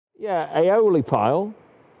Yeah, aioli pile.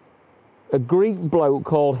 A Greek bloke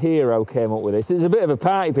called Hero came up with this. It's a bit of a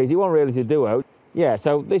party piece. He wasn't really to do out. Yeah,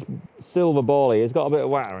 so this silver ball here has got a bit of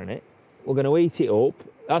water in it. We're going to heat it up.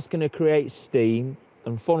 That's going to create steam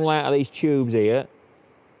and funnel out of these tubes here,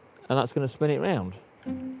 and that's going to spin it round.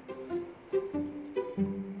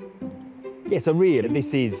 Yeah, so really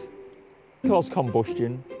this is cause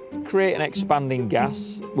combustion, create an expanding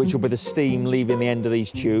gas, which will be the steam leaving the end of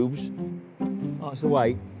these tubes. That's the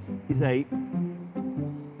way. You see,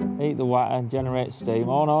 heat the water, generate steam.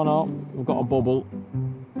 Oh no, we've got a bubble.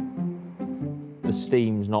 The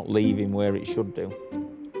steam's not leaving where it should do.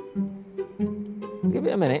 Give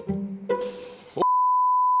it a minute.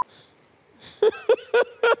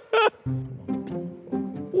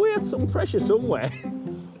 We had some pressure somewhere.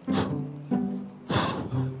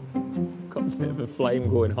 Got a bit of a flame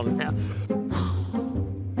going on now.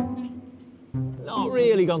 Not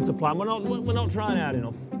really gone to plan. We're not trying hard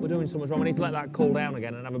enough. We're doing so much wrong. We need to let that cool down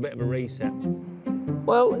again and have a bit of a reset.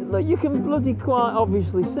 Well, look, you can bloody quite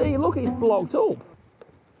obviously see. Look, it's blocked up.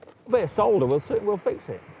 A bit of solder, we'll fix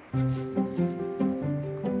it.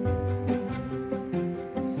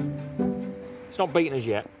 It's not beaten us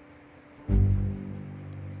yet.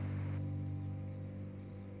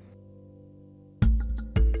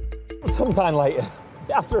 Sometime later,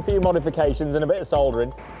 after a few modifications and a bit of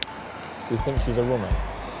soldering, we think she's a runner.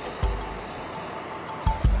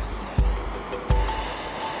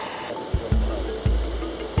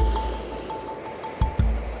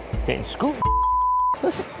 Getting scooped.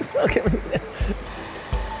 Look at me.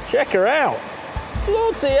 Check her out.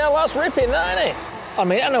 Bloody hell, that's ripping, that, isn't it? I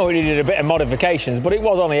mean, I know we did a bit of modifications, but it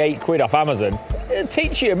was only £8 off Amazon. It'd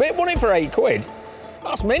teach you a bit, wouldn't it, for £8?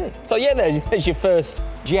 That's mint. So yeah, there's your first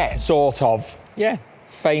jet, sort of. Yeah,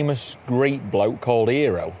 famous Greek bloke called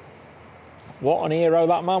Hero. What an hero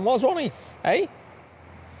that man was, wasn't he? Eh?